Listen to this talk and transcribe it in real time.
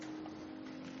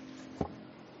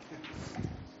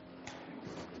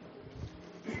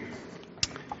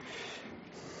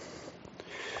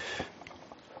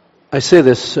I say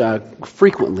this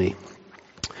frequently.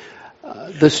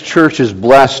 This church is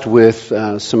blessed with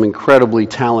some incredibly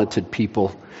talented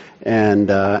people, and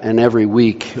every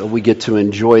week we get to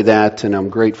enjoy that. And I'm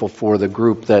grateful for the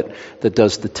group that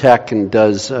does the tech and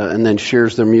and then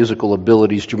shares their musical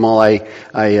abilities. Jamal,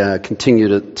 I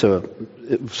continue to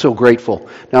so grateful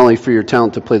not only for your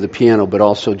talent to play the piano, but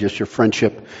also just your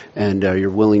friendship and your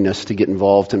willingness to get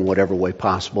involved in whatever way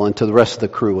possible, and to the rest of the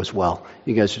crew as well.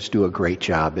 You guys just do a great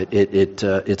job.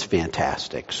 It's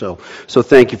fantastic. So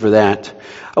thank you for that.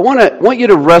 I want you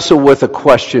to wrestle with a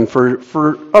question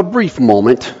for a brief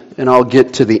moment, and I'll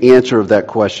get to the answer of that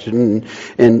question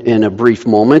in a brief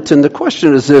moment. And the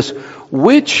question is this: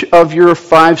 which of your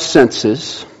five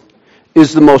senses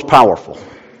is the most powerful?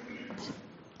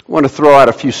 I want to throw out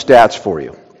a few stats for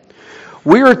you.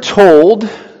 We are told,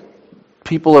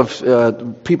 people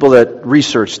that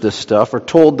research this stuff we're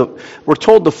told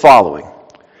the following: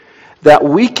 that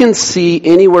we can see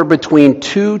anywhere between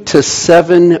 2 to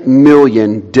 7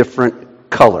 million different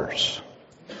colors.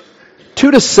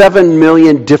 2 to 7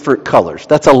 million different colors.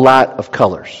 That's a lot of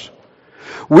colors.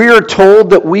 We are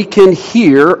told that we can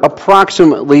hear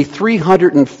approximately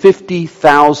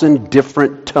 350,000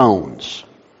 different tones.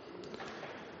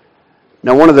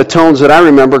 Now, one of the tones that I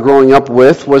remember growing up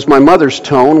with was my mother's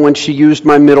tone when she used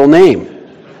my middle name.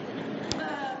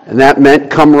 And that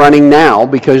meant come running now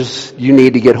because you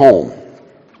need to get home.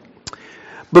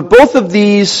 But both of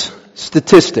these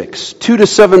statistics, 2 to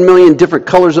 7 million different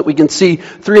colors that we can see,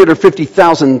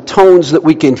 350,000 tones that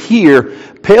we can hear,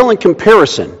 pale in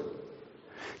comparison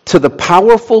to the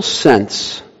powerful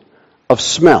sense of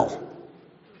smell.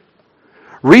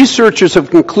 Researchers have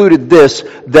concluded this,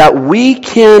 that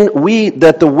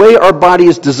that the way our body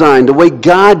is designed, the way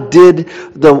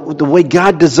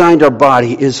God designed our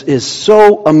body is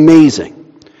so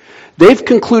amazing. They've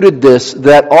concluded this,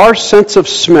 that our sense of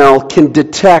smell can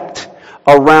detect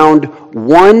around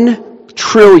 1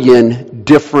 trillion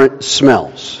different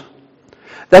smells.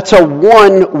 That's a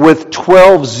 1 with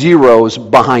 12 zeros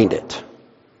behind it.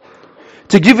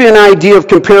 To give you an idea of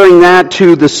comparing that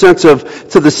to the sense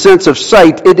of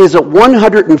sight, it is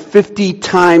 150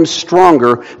 times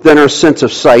stronger than our sense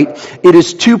of sight. It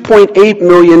is 2.8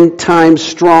 million times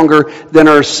stronger than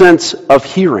our sense of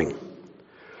hearing.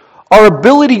 Our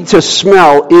ability to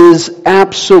smell is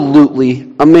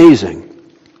absolutely amazing.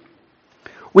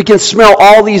 We can smell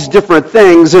all these different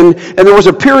things, and there was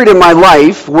a period in my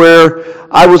life where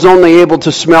I was only able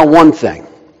to smell one thing.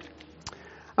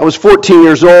 I was 14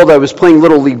 years old. I was playing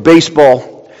Little League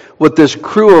Baseball with this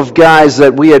crew of guys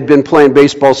that we had been playing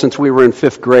baseball since we were in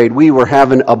 5th grade. We were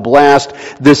having a blast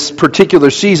this particular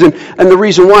season, and the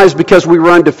reason why is because we were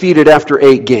undefeated after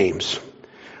 8 games.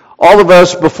 All of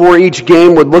us, before each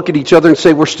game, would look at each other and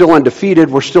say, we're still undefeated,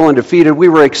 we're still undefeated. We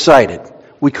were excited.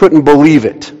 We couldn't believe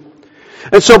it.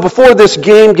 And so before this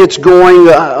game gets going,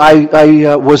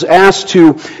 I was asked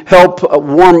to help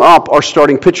warm up our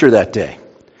starting pitcher that day.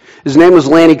 His name was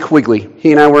Lanny Quigley.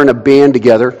 He and I were in a band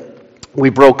together.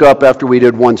 We broke up after we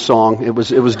did one song. It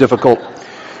was difficult.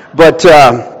 But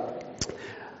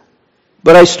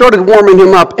I started warming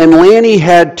him up, and Lanny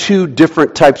had 2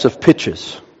 different types of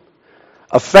pitches.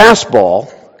 A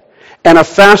fastball and a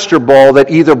faster ball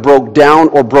that either broke down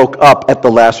or broke up at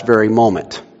the last very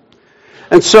moment.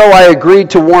 And so I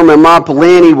agreed to warm him up.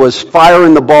 Lanny was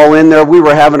firing the ball in there. We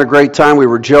were having a great time. We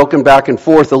were joking back and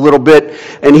forth a little bit.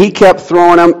 And he kept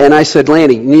throwing them. And I said,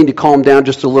 Lanny, you need to calm down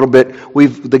just a little bit.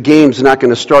 The game's not going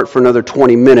to start for another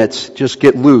 20 minutes. Just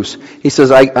get loose. He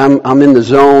says, I'm in the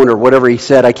zone, or whatever he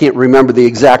said. I can't remember the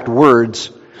exact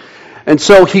words. And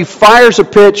so he fires a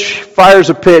pitch,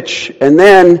 and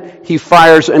then he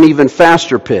fires an even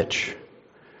faster pitch.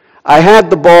 I had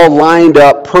the ball lined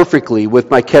up perfectly with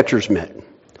my catcher's mitt.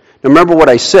 Now remember what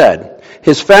I said.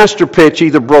 His faster pitch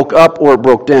either broke up or it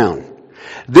broke down.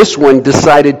 This one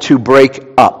decided to break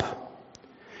up.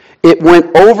 It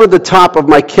went over the top of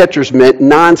my catcher's mitt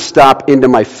nonstop into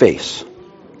my face.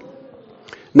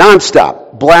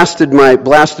 Nonstop. Blasted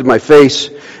my face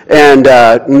and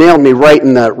nailed me right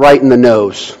in the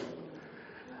nose.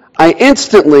 I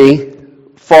instantly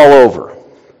fall over.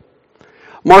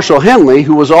 Marshall Henley, he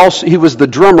was the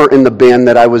drummer in the band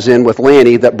that I was in with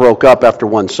Lanny that broke up after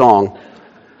one song.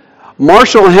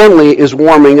 Marshall Henley is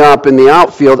warming up in the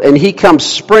outfield, and he comes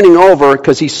sprinting over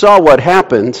because he saw what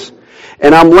happens,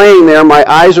 and I'm laying there, my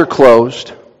eyes are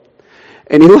closed,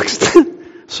 and he looks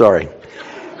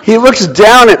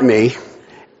down at me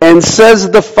and says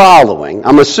the following.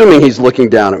 I'm assuming he's looking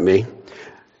down at me.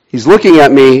 He's looking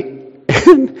at me,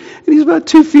 And he's about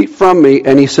 2 feet from me,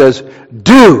 and he says,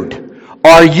 "Dude,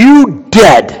 are you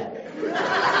dead?"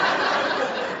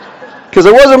 Because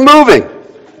I wasn't moving.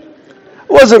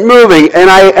 And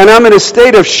I'm in a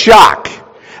state of shock.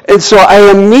 And so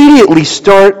I immediately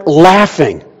start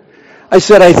laughing. I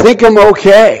said, "I think I'm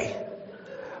okay."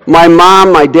 My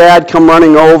mom, my dad come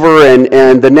running over,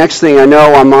 and the next thing I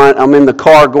know, I'm in the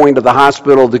car going to the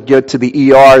hospital to get to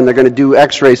the ER, and they're going to do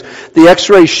x-rays. The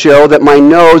x-rays show that my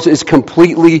nose is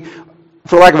completely,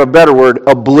 for lack of a better word,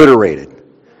 obliterated.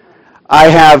 I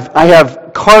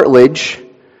have cartilage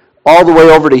all the way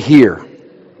over to here.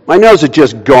 My nose is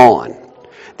just gone.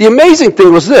 The amazing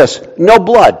thing was this: no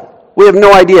blood. We have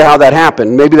no idea how that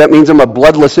happened. Maybe that means I'm a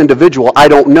bloodless individual. I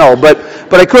don't know, but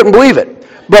I couldn't believe it.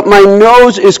 But my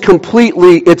nose is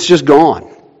completely, it's just gone.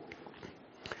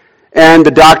 And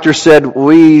the doctor said,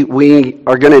 we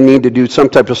are going to need to do some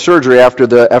type of surgery after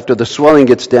the swelling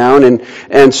gets down.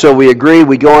 And so we agree.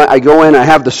 I go in, I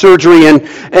have the surgery. And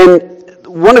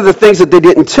one of the things that they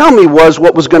didn't tell me was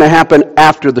what was going to happen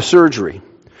after the surgery.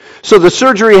 So the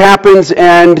surgery happens,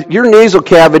 and your nasal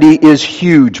cavity is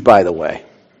huge, by the way.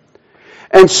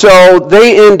 And so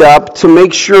they end up, to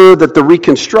make sure that the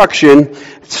reconstruction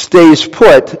stays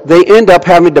put, they end up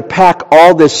having to pack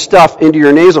all this stuff into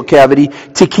your nasal cavity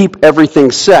to keep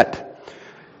everything set.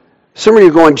 Some of you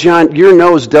are going, "John, your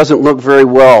nose doesn't look very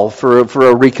well for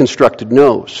a reconstructed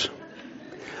nose."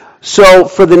 So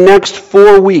for the next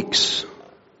 4 weeks,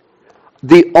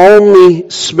 the only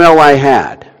smell I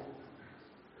had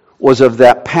was of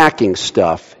that packing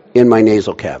stuff in my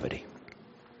nasal cavity.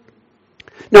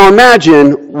 Now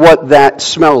imagine what that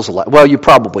smells like. Well, you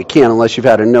probably can't unless you've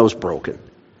had a nose broken.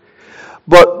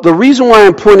 But the reason why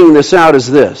I'm pointing this out is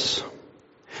this,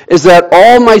 is that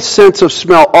all my sense of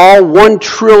smell, all 1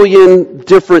 trillion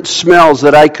different smells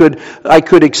that I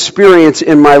could experience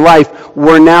in my life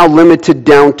were now limited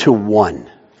down to 1.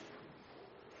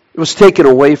 It was taken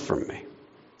away from me.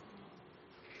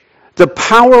 The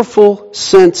powerful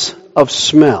sense of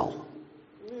smell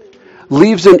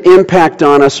leaves an impact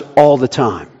on us all the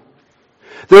time.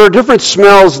 There are different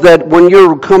smells that when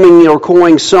you're coming or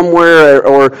going somewhere,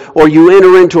 or you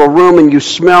enter into a room and you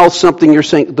smell something, you're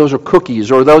saying, "Those are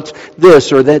cookies," or "That's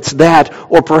this," or "That's that,"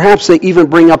 or perhaps they even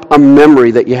bring up a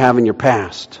memory that you have in your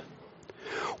past.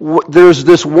 There's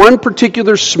this one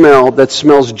particular smell that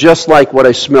smells just like what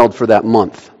I smelled for that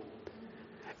month.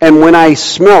 And when I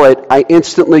smell it, I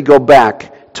instantly go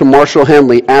back to Marshall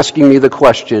Henley asking me the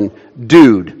question,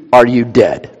 "Dude, are you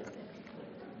dead?"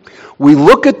 We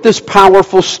look at this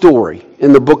powerful story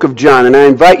in the book of John, and I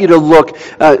invite you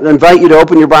to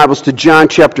open your Bibles to John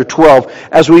chapter 12,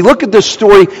 as we look at this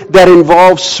story that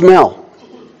involves smell.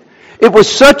 It was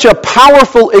such a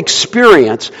powerful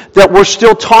experience that we're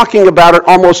still talking about it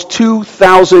almost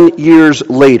 2,000 years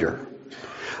later.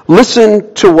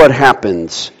 Listen to what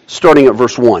happens, starting at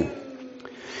verse 1.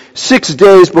 6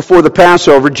 days before the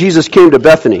Passover, Jesus came to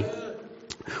Bethany,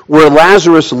 where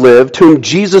Lazarus lived, whom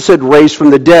Jesus had raised from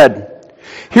the dead.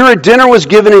 Here a dinner was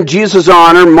given in Jesus'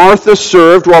 honor. Martha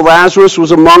served, while Lazarus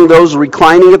was among those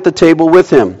reclining at the table with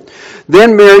him.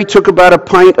 Then Mary took about a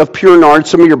pint of pure nard,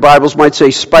 some of your Bibles might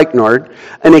say spikenard,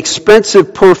 an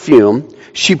expensive perfume.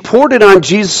 She poured it on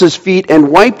Jesus' feet and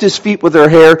wiped his feet with her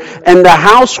hair, and the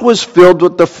house was filled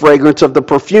with the fragrance of the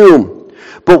perfume.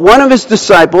 But one of his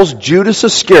disciples, Judas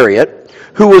Iscariot,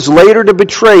 who was later to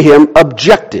betray him,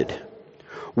 objected.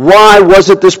 "Why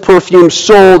wasn't this perfume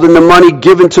sold and the money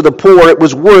given to the poor? It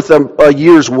was worth a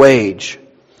year's wage."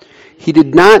 He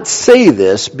did not say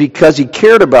this because he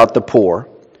cared about the poor,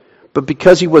 but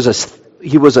because he was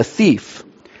a thief.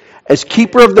 As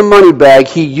keeper of the money bag,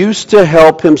 he used to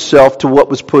help himself to what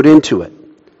was put into it.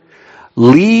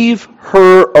 "Leave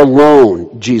her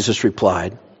alone," Jesus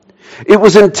replied. "It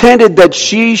was intended that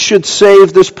she should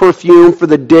save this perfume for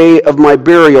the day of my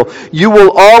burial. You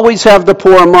will always have the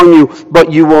poor among you,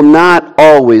 but you will not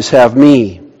always have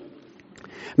me."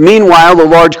 Meanwhile, a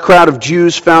large crowd of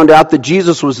Jews found out that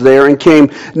Jesus was there and came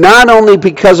not only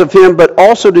because of him, but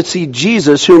also to see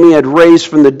Jesus, whom he had raised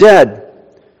from the dead.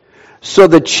 So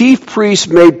the chief priests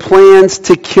made plans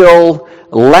to kill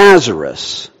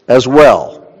Lazarus as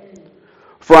well.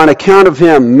 For on account of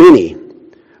him, many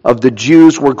of the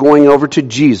Jews were going over to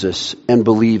Jesus and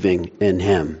believing in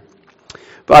him.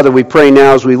 Father, we pray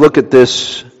now as we look at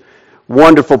this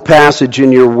wonderful passage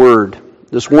in your word,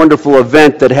 this wonderful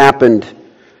event that happened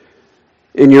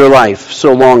in your life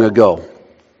so long ago.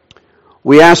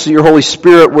 We ask that your Holy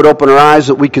Spirit would open our eyes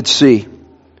that we could see,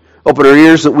 open our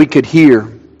ears that we could hear,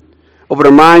 open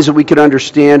our minds that we could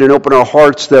understand, and open our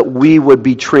hearts that we would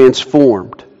be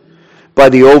transformed. by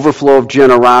the overflow of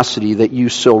generosity that you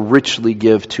so richly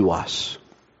give to us.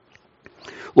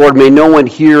 Lord, may no one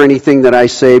hear anything that I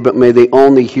say, but may they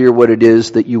only hear what it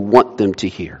is that you want them to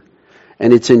hear.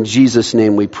 And it's in Jesus'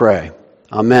 name we pray.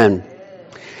 Amen.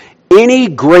 Any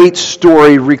great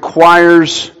story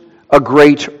requires a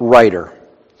great writer.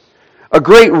 A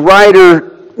great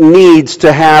writer needs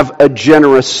to have a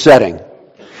generous setting.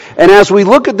 And as we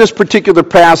look at this particular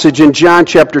passage in John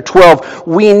chapter 12,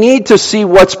 we need to see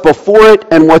what's before it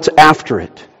and what's after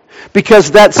it.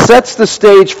 Because that sets the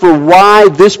stage for why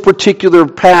this particular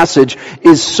passage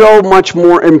is so much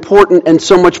more important and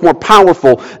so much more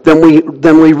powerful than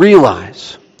we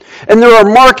realize. And there are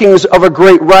markings of a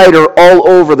great writer all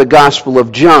over the Gospel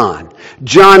of John.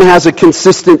 John has a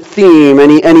consistent theme,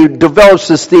 and he develops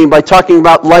this theme by talking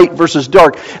about light versus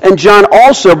dark. And John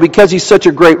also, because he's such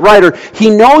a great writer, he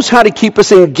knows how to keep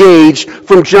us engaged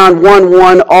from John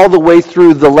 1:1 all the way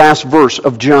through the last verse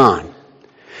of John.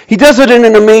 He does it in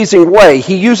an amazing way.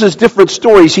 He uses different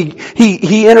stories.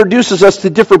 He introduces us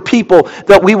to different people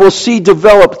that we will see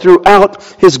develop throughout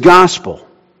his gospel.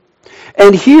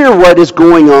 And here what is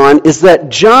going on is that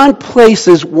John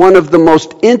places one of the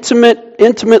most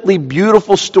intimately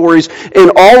beautiful stories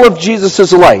in all of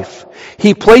Jesus' life.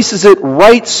 He places it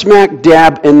right smack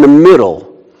dab in the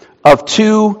middle of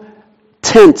two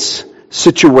tense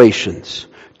situations,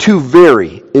 two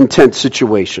very intense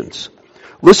situations.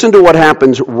 Listen to what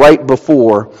happens right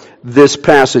before this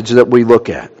passage that we look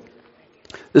at.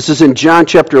 This is in John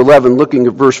chapter 11, looking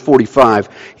at verse 45.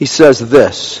 He says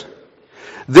this,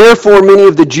 "Therefore many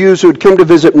of the Jews who had come to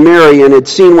visit Mary and had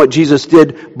seen what Jesus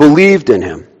did believed in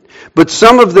him. But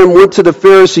some of them went to the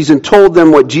Pharisees and told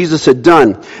them what Jesus had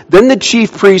done. Then the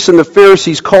chief priests and the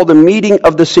Pharisees called a meeting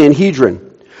of the Sanhedrin.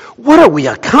 'What are we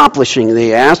accomplishing?'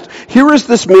 they asked. 'Here is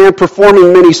this man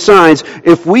performing many signs.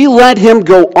 If we let him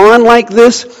go on like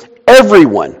this,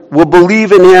 everyone will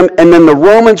believe in him, and then the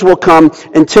Romans will come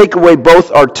and take away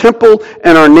both our temple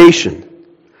and our nation.'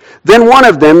 Then one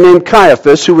of them, named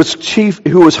Caiaphas, who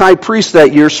was high priest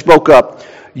that year, spoke up,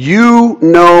 'You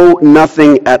know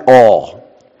nothing at all.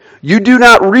 You do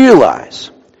not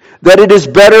realize that it is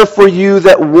better for you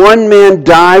that one man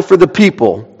die for the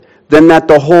people than that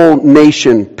the whole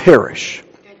nation perish.'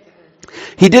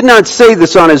 He did not say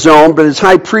this on his own, but as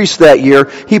high priest that year,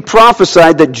 he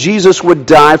prophesied that Jesus would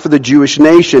die for the Jewish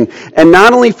nation, and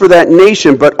not only for that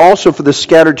nation, but also for the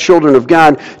scattered children of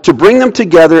God, to bring them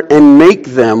together and make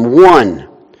them one.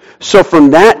 So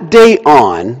from that day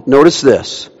on, notice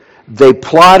this, they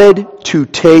plotted to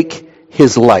take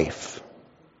his life.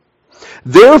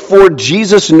 Therefore,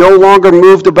 Jesus no longer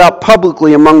moved about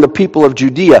publicly among the people of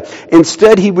Judea.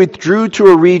 Instead, he withdrew to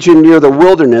a region near the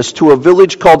wilderness, to a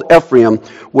village called Ephraim,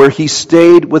 where he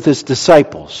stayed with his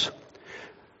disciples."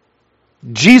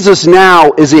 Jesus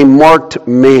now is a marked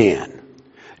man.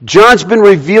 John's been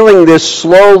revealing this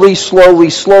slowly,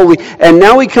 and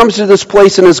now he comes to this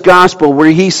place in his gospel where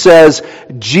he says,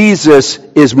 Jesus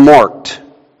is marked.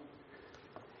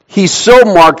 He's so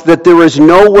marked that there is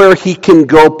nowhere he can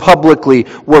go publicly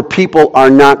where people are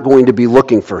not going to be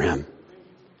looking for him.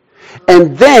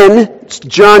 And then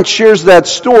John shares that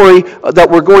story that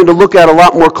we're going to look at a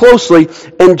lot more closely,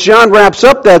 and John wraps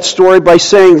up that story by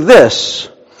saying this.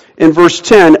 In verse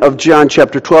 10 of John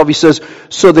chapter 12, he says,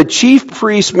 "So the chief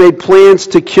priests made plans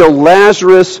to kill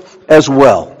Lazarus as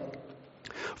well.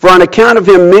 For on account of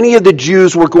him, many of the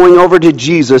Jews were going over to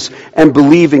Jesus and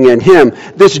believing in him."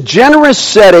 This generous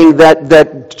setting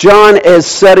that John is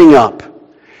setting up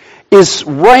is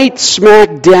right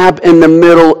smack dab in the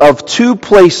middle of two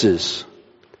places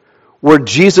where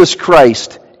Jesus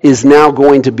Christ is now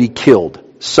going to be killed,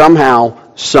 somehow,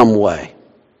 some way.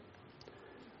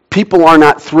 People are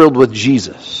not thrilled with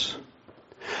Jesus.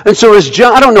 And so as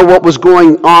John, I don't know what was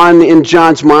going on in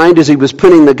John's mind as he was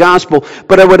penning the gospel,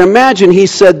 but I would imagine he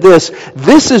said this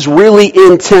is really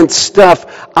intense stuff.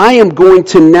 I am going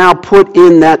to now put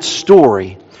in that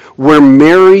story where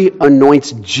Mary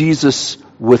anoints Jesus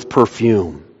with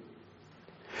perfume.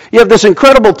 You have this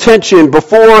incredible tension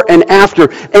before and after,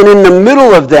 and in the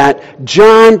middle of that,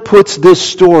 John puts this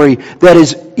story that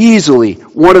is easily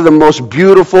one of the most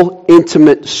beautiful,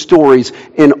 intimate stories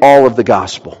in all of the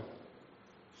gospel.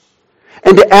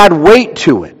 And to add weight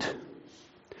to it,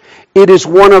 it is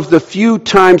one of the few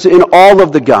times in all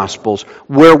of the Gospels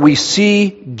where we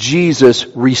see Jesus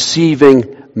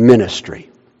receiving ministry.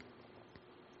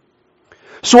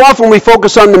 So often we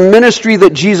focus on the ministry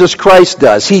that Jesus Christ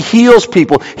does. He heals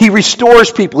people. He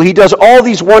restores people. He does all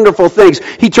these wonderful things.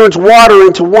 He turns water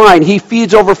into wine. He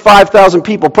feeds over 5,000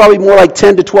 people, probably more like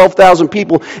 10 to 12,000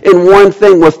 people in one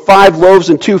thing with 5 loaves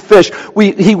and 2 fish.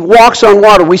 He walks on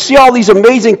water. We see all these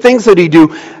amazing things that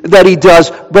he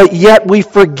does, but yet we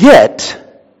forget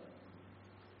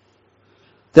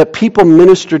that people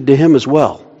ministered to him as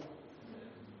well.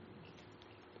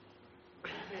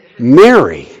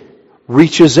 Mary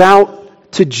reaches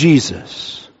out to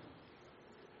Jesus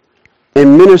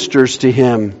and ministers to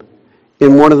him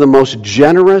in one of the most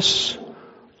generous,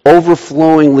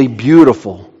 overflowingly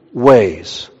beautiful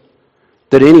ways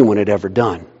that anyone had ever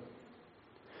done.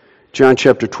 John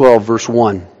chapter 12, verse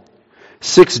 1.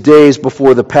 6 days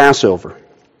before the Passover,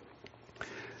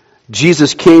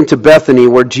 Jesus came to Bethany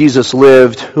where Jesus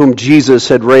lived, whom Jesus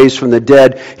had raised from the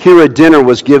dead. Here a dinner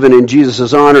was given in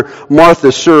Jesus' honor. Martha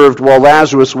served while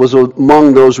Lazarus was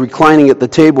among those reclining at the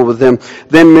table with him.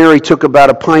 Then Mary took about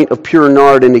a pint of pure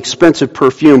nard, an expensive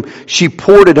perfume. She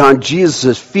poured it on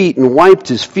Jesus' feet and wiped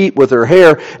his feet with her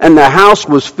hair, and the house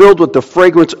was filled with the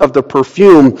fragrance of the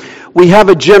perfume. We have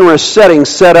a generous setting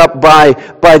set up by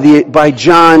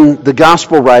John, the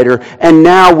gospel writer, and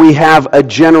now we have a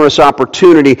generous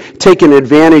opportunity taken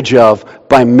advantage of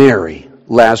by Mary,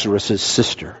 Lazarus'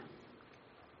 sister.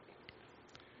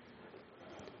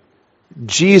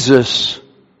 Jesus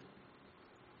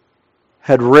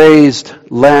had raised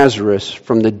Lazarus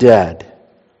from the dead.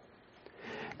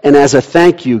 And as a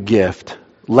thank you gift,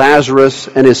 Lazarus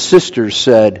and his sisters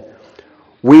said,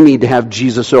 "We need to have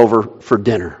Jesus over for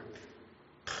dinner."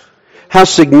 How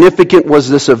significant was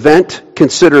this event?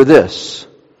 Consider this.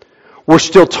 We're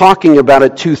still talking about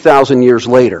it 2,000 years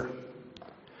later.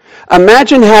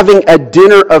 Imagine having a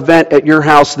dinner event at your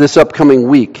house this upcoming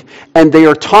week, and they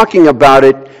are talking about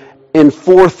it in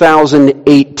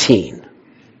 4018.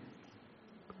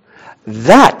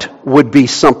 That would be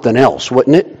something else,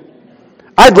 wouldn't it?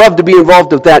 I'd love to be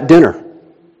involved with that dinner.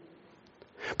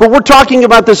 But we're talking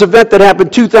about this event that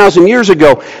happened 2,000 years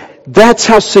ago. That's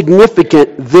how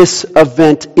significant this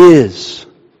event is.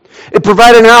 It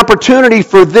provided an opportunity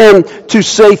for them to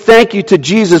say thank you to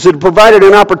Jesus. It provided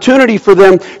an opportunity for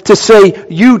them to say,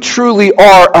 "You truly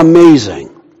are amazing."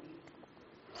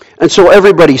 And so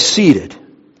everybody's seated.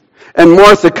 And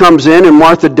Martha comes in, and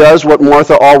Martha does what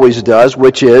Martha always does,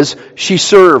 which is she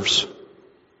serves.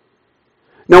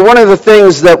 Now, one of the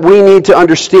things that we need to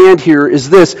understand here is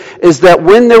this: is that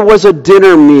when there was a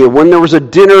dinner meal, when there was a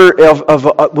dinner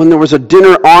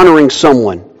honoring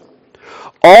someone,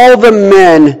 all the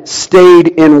men stayed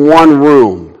in one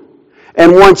room,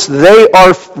 and once they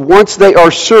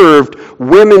are served,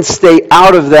 women stay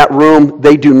out of that room.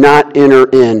 They do not enter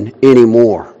in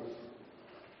anymore.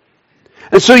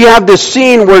 And so you have this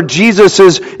scene where Jesus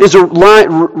is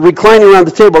reclining around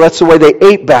the table. That's the way they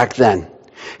ate back then.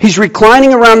 He's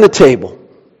reclining around the table.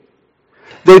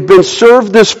 They've been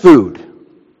served this food.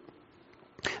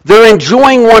 They're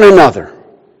enjoying one another.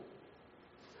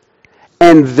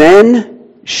 And then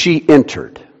she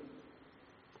entered.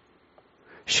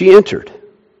 She entered.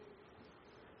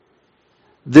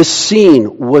 This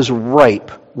scene was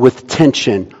ripe with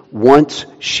tension once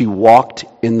she walked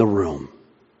in the room.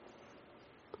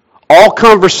 All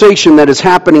conversation that is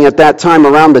happening at that time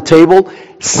around the table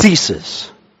ceases.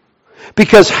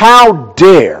 Because how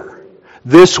dare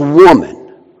this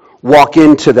woman walk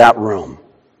into that room?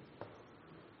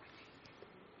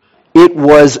 It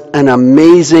was an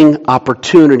amazing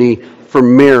opportunity for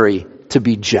Mary to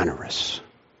be generous.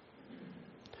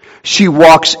 She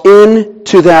walks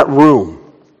into that room.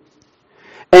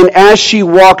 And as she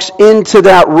walks into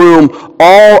that room,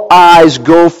 all eyes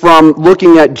go from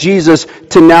looking at Jesus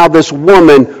to now this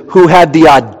woman who had the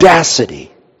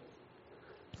audacity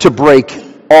to break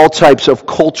all types of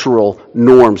cultural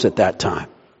norms at that time.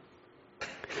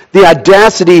 The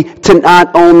audacity to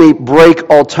not only break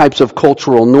all types of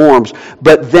cultural norms,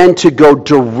 but then to go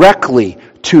directly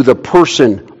to the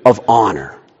person of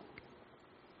honor.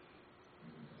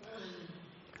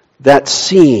 That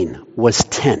scene was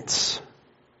tense.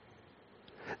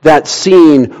 That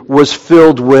scene was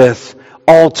filled with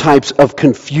all types of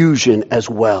confusion as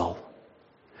well.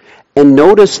 And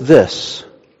notice this: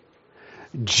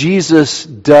 Jesus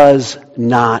does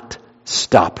not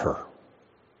stop her.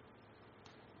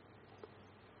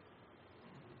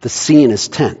 The scene is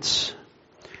tense.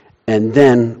 And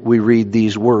then we read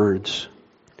these words.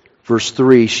 Verse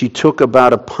 3, she took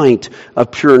about a pint of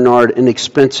pure nard, an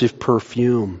expensive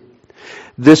perfume.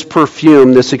 This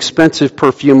perfume, this expensive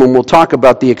perfume, and we'll talk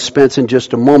about the expense in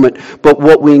just a moment, but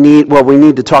we need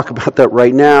to talk about that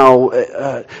right now.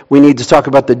 We need to talk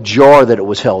about the jar that it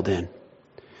was held in.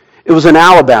 It was an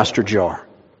alabaster jar.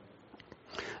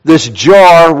 This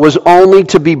jar was only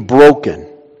to be broken.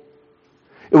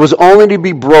 It was only to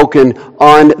be broken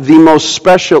on the most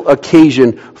special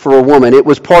occasion for a woman. It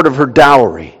was part of her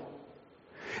dowry.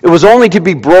 It was only to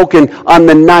be broken on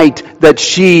the night that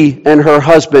she and her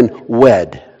husband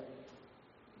wed.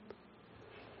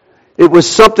 It was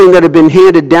something that had been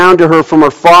handed down to her from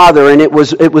her father, and it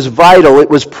was vital, it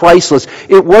was priceless.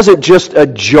 It wasn't just a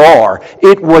jar.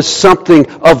 It was something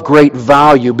of great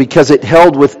value because it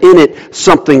held within it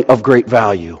something of great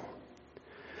value.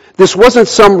 This wasn't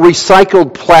some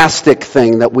recycled plastic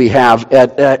thing that we have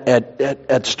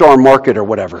at Star Market or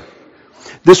whatever.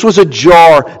 This was a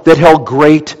jar that held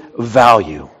great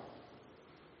value.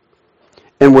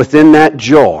 And within that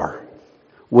jar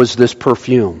was this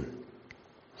perfume.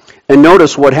 And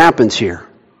notice what happens here.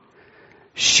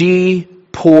 She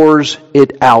pours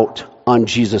it out on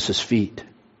Jesus' feet.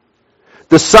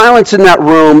 The silence in that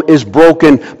room is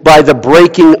broken by the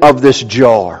breaking of this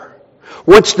jar.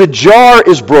 Once the jar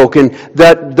is broken,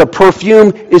 that the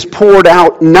perfume is poured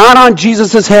out not on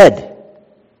Jesus' head,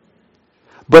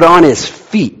 but on his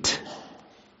feet.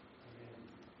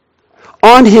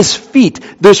 On his feet,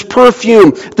 this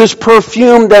perfume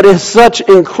that is such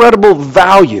incredible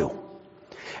value.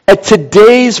 At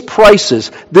today's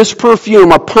prices, this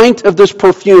perfume, a pint of this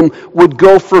perfume, would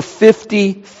go for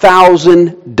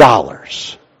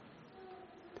 $50,000.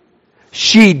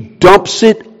 She dumps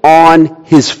it on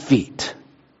his feet.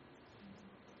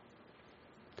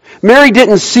 Mary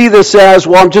didn't see this as,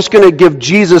 well, I'm just going to give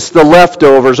Jesus the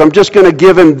leftovers. I'm just going to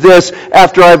give him this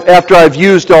after I've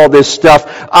used all this stuff.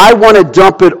 I want to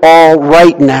dump it all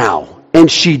right now. And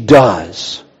she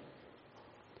does.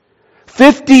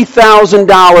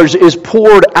 $50,000 is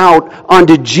poured out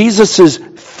onto Jesus'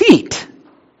 feet.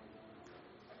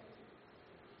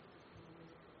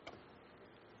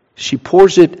 She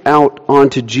pours it out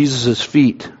onto Jesus'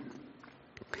 feet.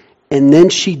 And then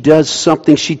she does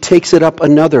something. She takes it up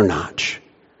another notch.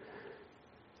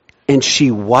 And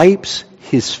she wipes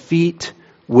his feet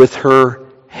with her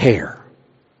hair.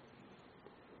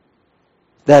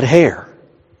 That hair.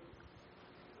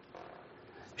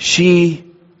 She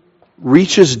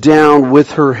reaches down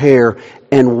with her hair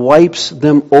and wipes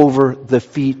them over the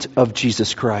feet of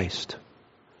Jesus Christ.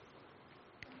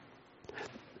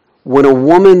 When a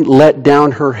woman let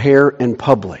down her hair in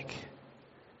public,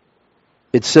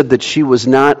 it said that she was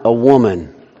not a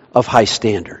woman of high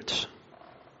standards.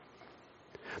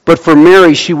 But for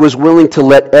Mary, she was willing to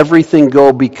let everything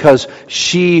go because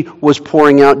she was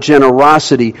pouring out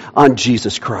generosity on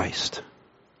Jesus Christ.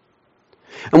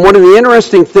 And one of the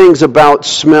interesting things about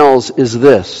smells is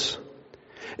this,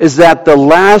 is that the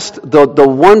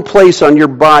one place on your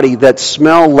body that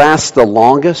smell lasts the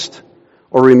longest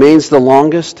or remains the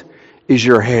longest is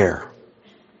your hair.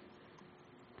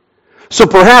 So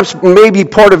perhaps maybe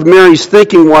part of Mary's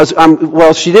thinking was,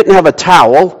 well, she didn't have a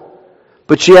towel,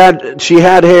 but she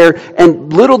had hair,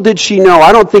 and little did she know,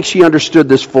 I don't think she understood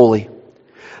this fully,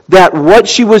 that what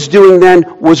she was doing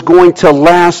then was going to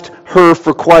last her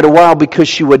for quite a while because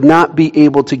she would not be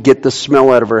able to get the smell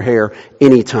out of her hair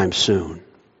anytime soon.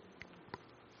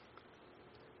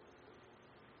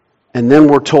 And then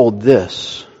we're told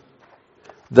this.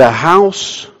 The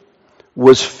house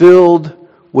was filled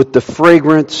with the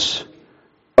fragrance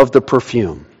of the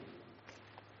perfume.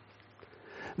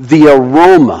 The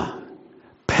aroma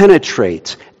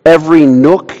penetrates every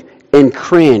nook and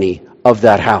cranny of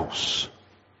that house.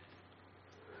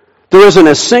 There isn't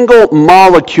a single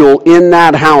molecule in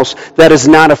that house that is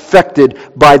not affected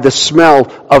by the smell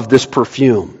of this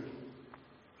perfume.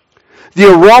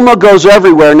 The aroma goes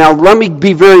everywhere. Now, let me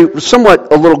be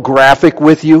somewhat a little graphic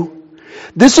with you.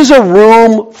 This is a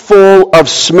room full of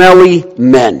smelly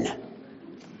men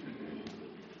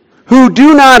who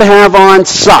do not have on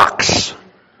socks,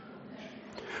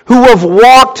 who have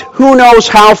walked who knows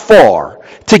how far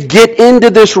to get into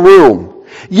this room.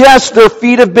 Yes, their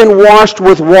feet have been washed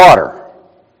with water,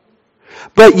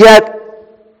 but yet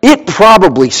it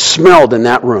probably smelled in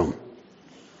that room.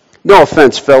 No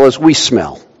offense, fellas, we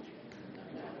smell.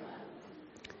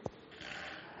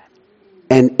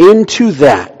 And into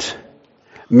that,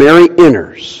 Mary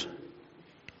enters.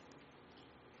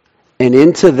 And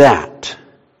into that,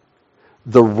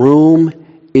 the room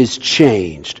is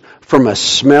changed from a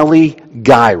smelly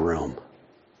guy room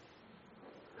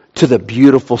to the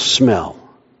beautiful smell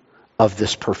of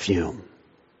this perfume.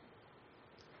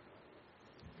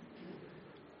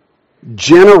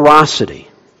 Generosity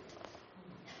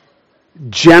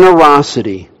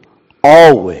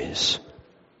always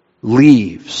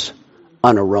leaves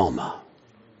an aroma.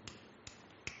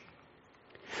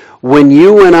 When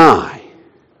you and I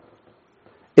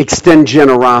extend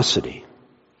generosity,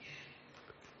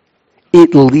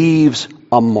 it leaves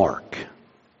a mark.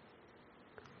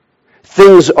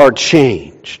 Things are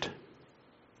changed.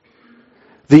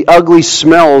 The ugly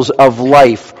smells of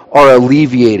life are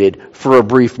alleviated for a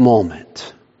brief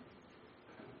moment.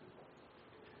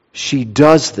 She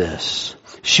does this.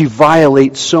 She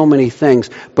violates so many things,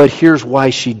 but here's why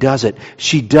she does it.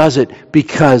 She does it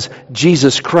because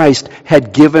Jesus Christ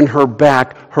had given her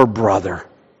back her brother.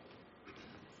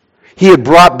 He had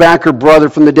brought back her brother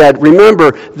from the dead.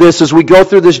 Remember this as we go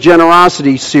through this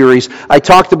generosity series. I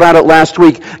talked about it last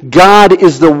week. God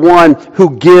is the one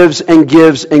who gives and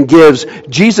gives and gives.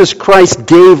 Jesus Christ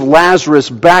gave Lazarus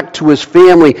back to his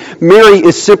family. Mary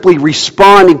is simply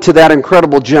responding to that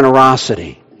incredible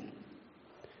generosity.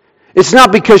 It's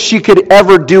not because she could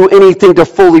ever do anything to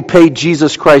fully pay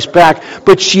Jesus Christ back,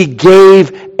 but she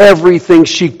gave everything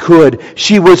she could.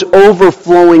 She was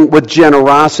overflowing with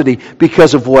generosity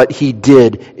because of what he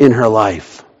did in her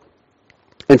life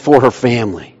and for her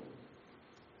family.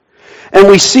 And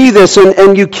we see this,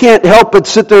 and you can't help but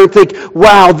sit there and think,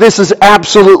 wow, this is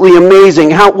absolutely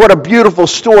amazing. What a beautiful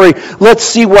story. Let's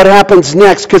see what happens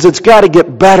next, because it's got to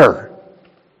get better.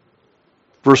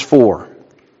 Verse 4.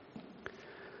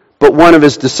 But one of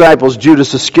his disciples,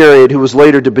 Judas Iscariot, who was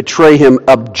later to betray him,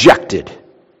 objected.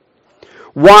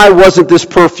 Why wasn't this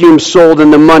perfume sold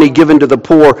and the money given to the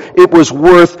poor? It was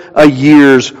worth a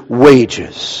year's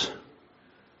wages.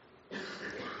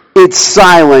 It's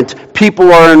silent.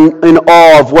 People are in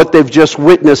awe of what they've just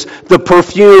witnessed. The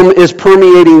perfume is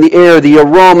permeating the air. The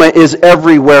aroma is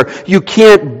everywhere. You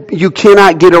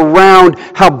cannot get around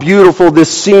how beautiful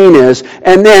this scene is.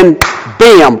 And then,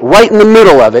 bam, right in the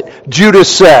middle of it,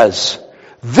 Judas says,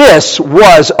 this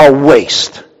was a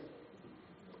waste.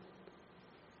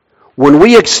 When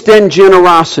we extend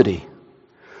generosity,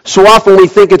 so often we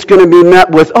think it's going to be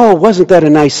met with, oh, wasn't that a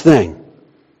nice thing?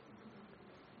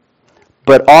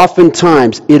 But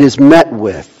oftentimes it is met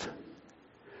with,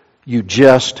 you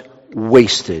just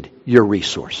wasted your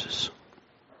resources.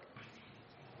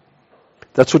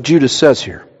 That's what Judas says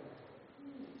here.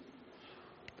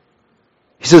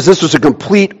 He says this was a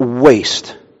complete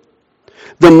waste.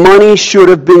 The money should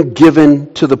have been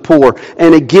given to the poor.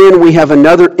 And again, we have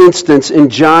another instance in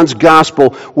John's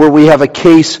gospel where we have a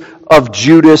case of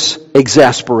Judas'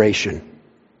 exasperation.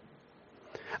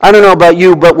 I don't know about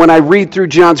you, but when I read through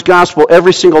John's gospel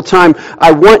every single time,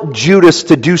 I want Judas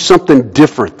to do something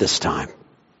different this time.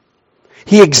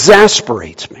 He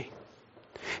exasperates me.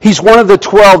 He's one of the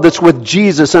 12 that's with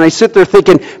Jesus, and I sit there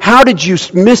thinking, how did you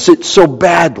miss it so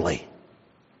badly?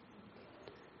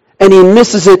 And he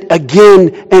misses it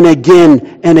again and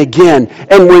again and again.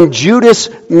 And when Judas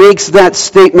makes that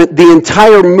statement, the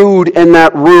entire mood in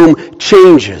that room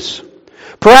changes.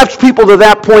 Perhaps people to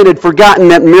that point had forgotten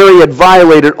that Mary had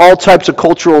violated all types of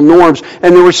cultural norms,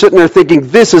 and they were sitting there thinking,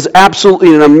 this is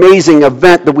absolutely an amazing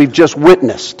event that we've just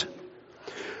witnessed.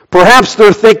 Perhaps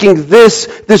they're thinking, this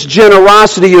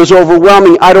generosity is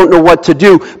overwhelming, I don't know what to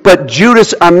do. But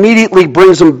Judas immediately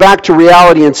brings them back to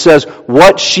reality and says,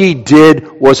 what she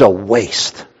did was a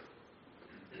waste.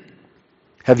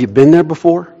 Have you been there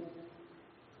before?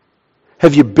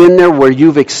 Have you been there where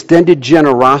you've extended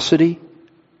generosity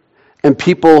and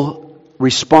people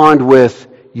respond with,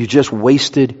 you just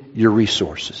wasted your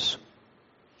resources?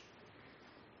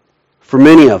 For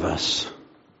many of us,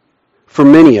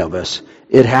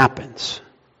 it happens.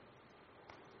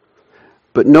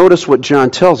 But notice what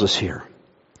John tells us here.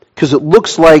 Because it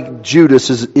looks like Judas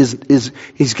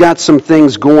he's got some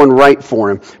things going right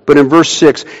for him. But in verse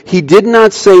 6, he did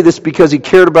not say this because he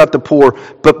cared about the poor,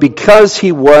 but because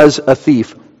he was a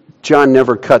thief. John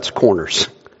never cuts corners.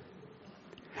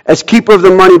 As keeper of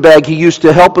the money bag, he used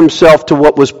to help himself to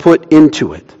what was put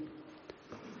into it.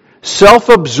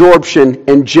 Self-absorption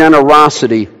and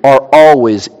generosity are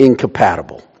always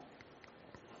incompatible.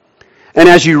 And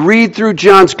as you read through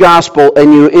John's gospel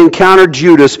and you encounter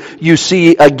Judas, you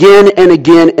see again and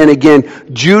again and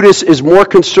again, Judas is more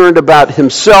concerned about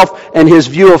himself and his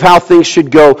view of how things should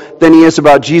go than he is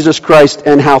about Jesus Christ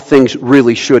and how things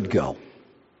really should go.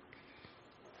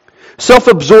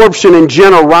 Self-absorption and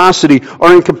generosity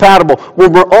are incompatible.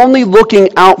 When we're only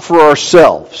looking out for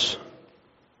ourselves,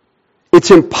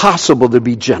 it's impossible to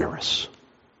be generous.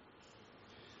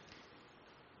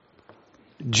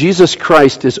 Jesus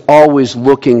Christ is always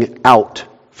looking out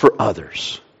for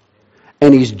others,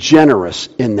 and he's generous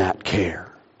in that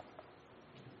care.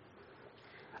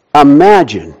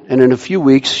 Imagine, and in a few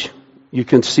weeks you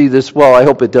can see this. Well, I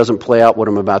hope it doesn't play out what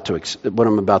I'm about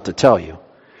to tell you.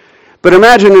 But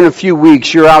imagine in a few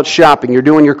weeks you're out shopping, you're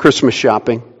doing your Christmas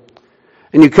shopping,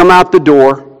 and you come out the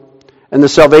door, And the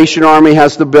Salvation Army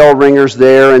has the bell ringers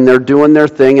there, and they're doing their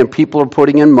thing, and people are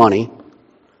putting in money.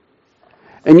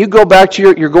 And you go back to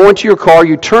you're going to your car,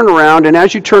 you turn around, and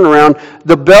as you turn around,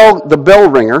 the bell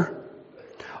ringer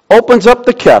opens up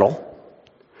the kettle,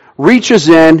 reaches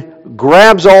in,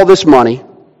 grabs all this money,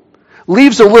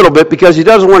 leaves a little bit because he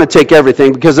doesn't want to take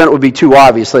everything, because then it would be too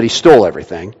obvious that he stole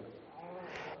everything,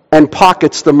 and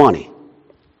pockets the money.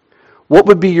 What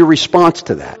would be your response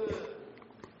to that?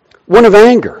 One of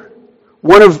anger,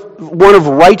 one of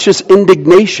righteous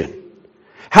indignation.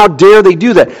 How dare they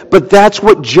do that? But that's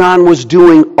what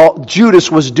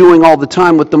Judas was doing all the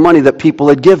time with the money that people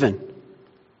had given.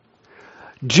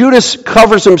 Judas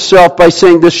covers himself by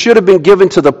saying this should have been given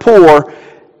to the poor,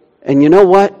 and you know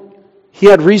what? He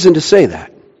had reason to say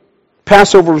that.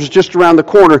 Passover was just around the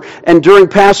corner, and during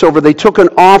Passover they took an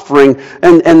offering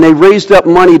and they raised up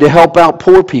money to help out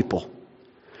poor people.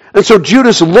 And so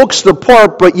Judas looks the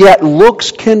part, but yet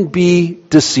looks can be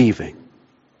deceiving.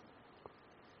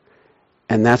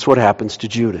 And that's what happens to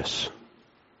Judas.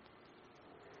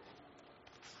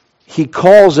 He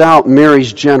calls out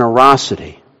Mary's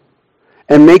generosity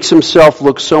and makes himself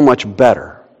look so much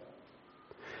better.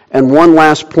 And one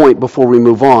last point before we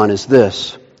move on is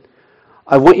this.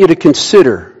 I want you to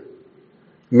consider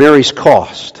Mary's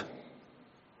cost.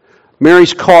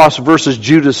 Mary's cost versus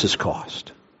Judas's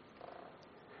cost.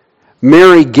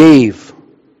 Mary gave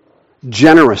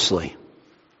generously.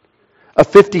 A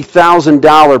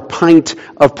 $50,000 pint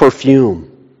of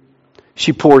perfume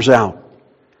she pours out.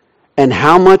 And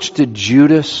how much did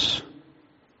Judas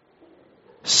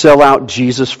sell out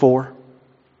Jesus for?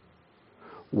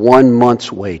 1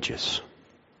 month's wages.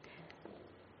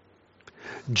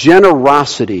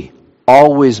 Generosity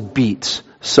always beats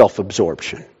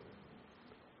self-absorption.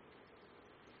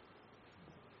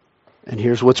 And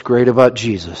here's what's great about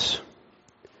Jesus.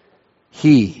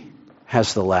 He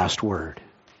has the last word.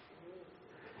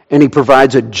 And he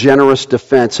provides a generous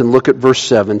defense. And look at verse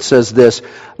 7. It says this,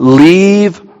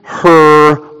 leave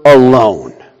her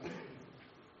alone.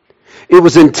 It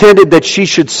was intended that she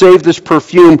should save this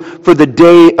perfume for the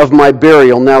day of my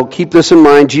burial. Now keep this in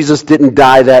mind, Jesus didn't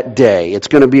die that day. It's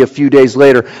going to be a few days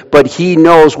later. But he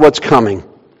knows what's coming.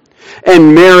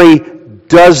 And Mary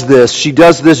does this. She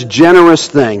does this generous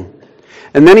thing.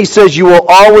 And then he says, you will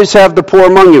always have the poor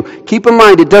among you. Keep in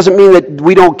mind, it doesn't mean that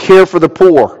we don't care for the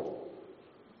poor.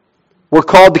 We're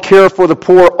called to care for the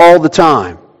poor all the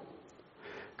time.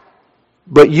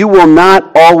 But you will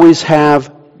not always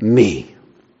have me.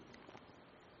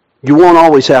 You won't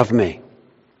always have me.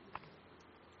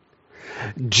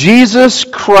 Jesus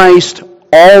Christ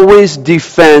always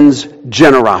defends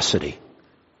generosity.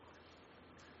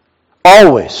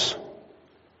 Always.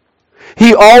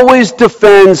 He always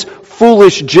defends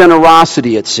foolish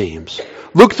generosity, it seems.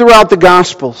 Look throughout the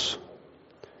Gospels.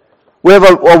 We have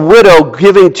a widow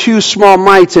giving 2 small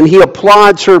mites, and he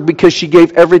applauds her because she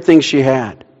gave everything she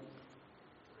had.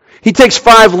 He takes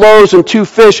 5 loaves and 2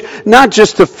 fish, not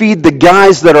just to feed the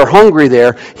guys that are hungry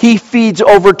there. He feeds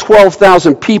over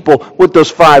 12,000 people with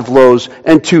those 5 loaves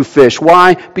and 2 fish.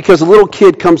 Why? Because a little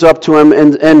kid comes up to him,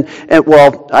 and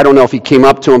well, I don't know if he came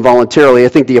up to him voluntarily. I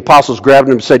think the apostles grabbed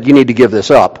him and said, you need to give this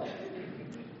up.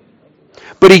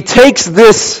 But he takes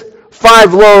these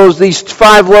 5 loaves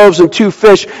and 2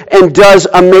 fish, and does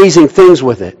amazing things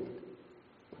with it.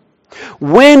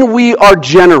 When we are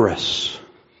generous,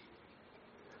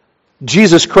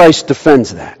 Jesus Christ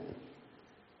defends that.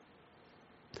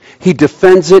 He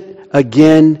defends it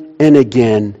again and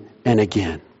again and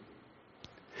again.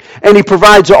 And he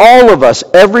provides all of us,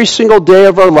 every single day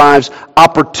of our lives,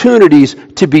 opportunities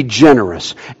to be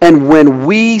generous. And when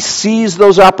we seize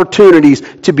those opportunities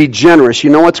to be generous,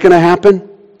 you know what's going to happen?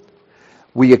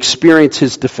 We experience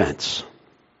his defense.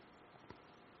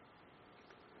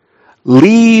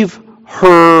 Leave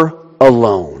her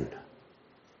alone.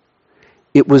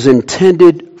 It was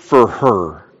intended for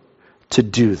her to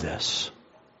do this.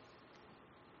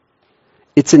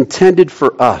 It's intended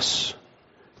for us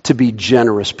to be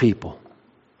generous people.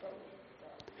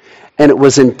 And it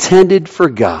was intended for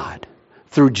God,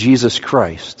 through Jesus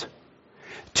Christ,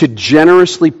 to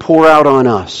generously pour out on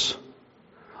us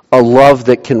a love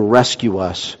that can rescue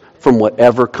us from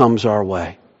whatever comes our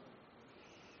way.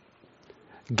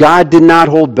 God did not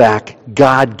hold back.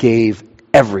 God gave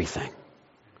everything.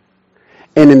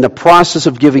 And in the process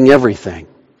of giving everything,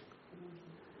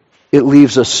 it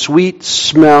leaves a sweet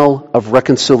smell of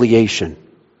reconciliation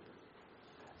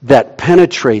that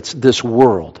penetrates this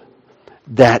world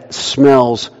that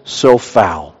smells so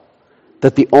foul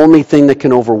that the only thing that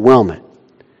can overwhelm it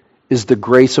is the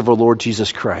grace of our Lord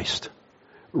Jesus Christ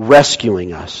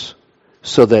rescuing us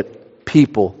so that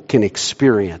people can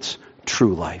experience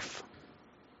true life.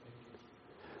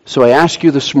 So I ask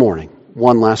you this morning,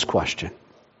 one last question.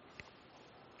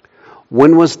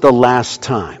 When was the last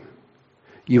time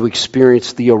you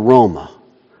experienced the aroma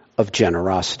of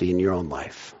generosity in your own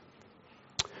life?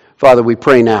 Father, we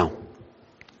pray now,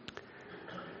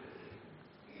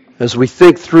 as we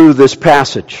think through this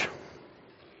passage,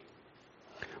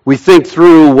 we think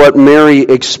through what Mary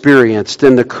experienced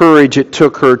and the courage it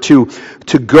took her to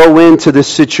go into this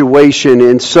situation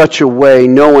in such a way,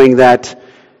 knowing that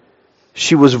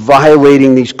she was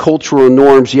violating these cultural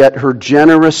norms, yet her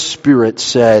generous spirit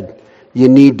said, you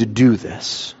need to do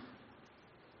this.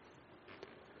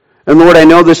 And Lord, I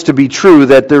know this to be true,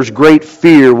 that there's great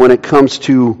fear when it comes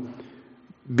to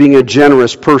being a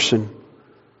generous person.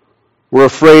 We're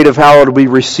afraid of how it'll be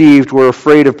received. We're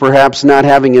afraid of perhaps not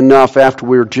having enough after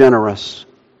we're generous.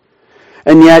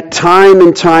 And yet, time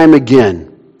and time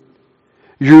again,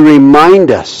 you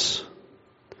remind us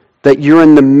that you're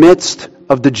in the midst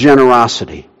of the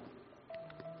generosity.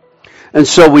 And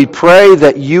so we pray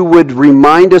that you would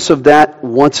remind us of that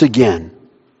once again.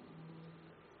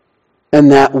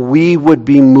 And that we would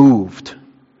be moved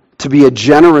to be a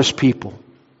generous people.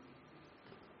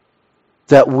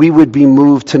 That we would be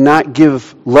moved to not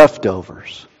give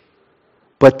leftovers,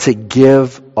 but to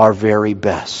give our very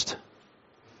best.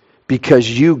 Because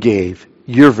you gave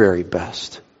your very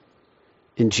best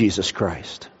in Jesus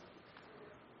Christ.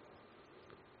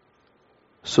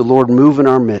 So Lord, move in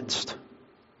our midst.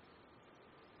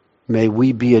 May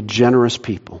we be a generous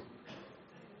people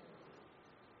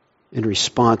in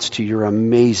response to your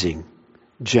amazing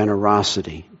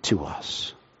generosity to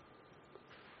us.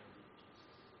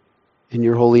 In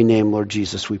your holy name, Lord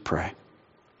Jesus, we pray.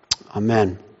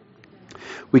 Amen.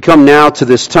 We come now to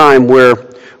this time where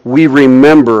we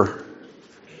remember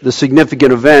the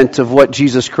significant event of what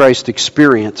Jesus Christ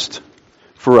experienced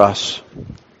for us.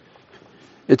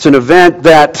 It's an event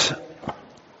that,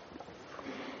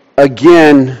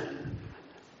 again,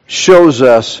 shows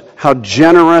us how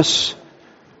generous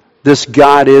this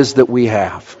God is that we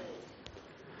have.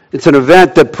 It's an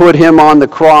event that put him on the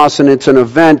cross, and it's an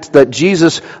event that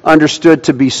Jesus understood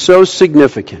to be so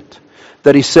significant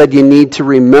that he said, you need to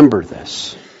remember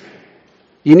this.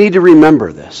 You need to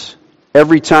remember this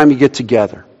every time you get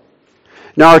together.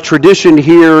 Now, our tradition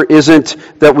here isn't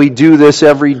that we do this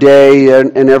every day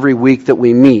and every week that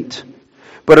we meet.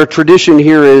 But our tradition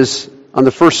here is on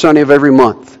the first Sunday of every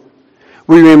month.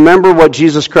 We remember what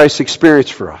Jesus Christ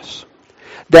experienced for us.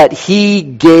 That he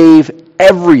gave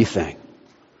everything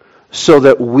so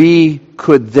that we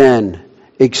could then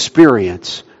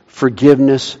experience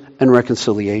forgiveness and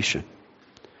reconciliation.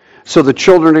 So the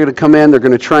children are going to come in, they're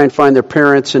going to try and find their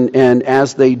parents, and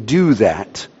as they do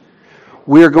that,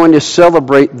 we are going to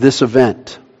celebrate this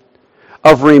event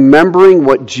of remembering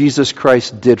what Jesus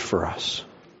Christ did for us.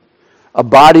 A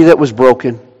body that was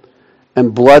broken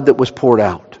and blood that was poured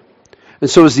out. And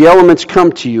so as the elements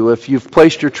come to you, if you've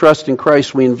placed your trust in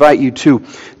Christ, we invite you to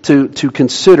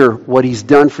consider what he's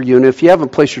done for you. And if you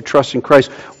haven't placed your trust in Christ,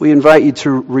 we invite you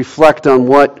to reflect on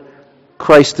what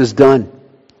Christ has done.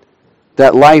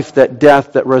 That life, that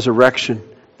death, that resurrection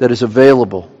that is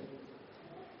available,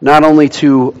 not only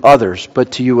to others,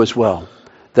 but to you as well.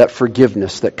 That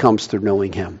forgiveness that comes through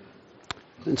knowing him.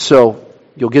 And so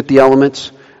you'll get the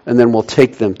elements, and then we'll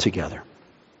take them together.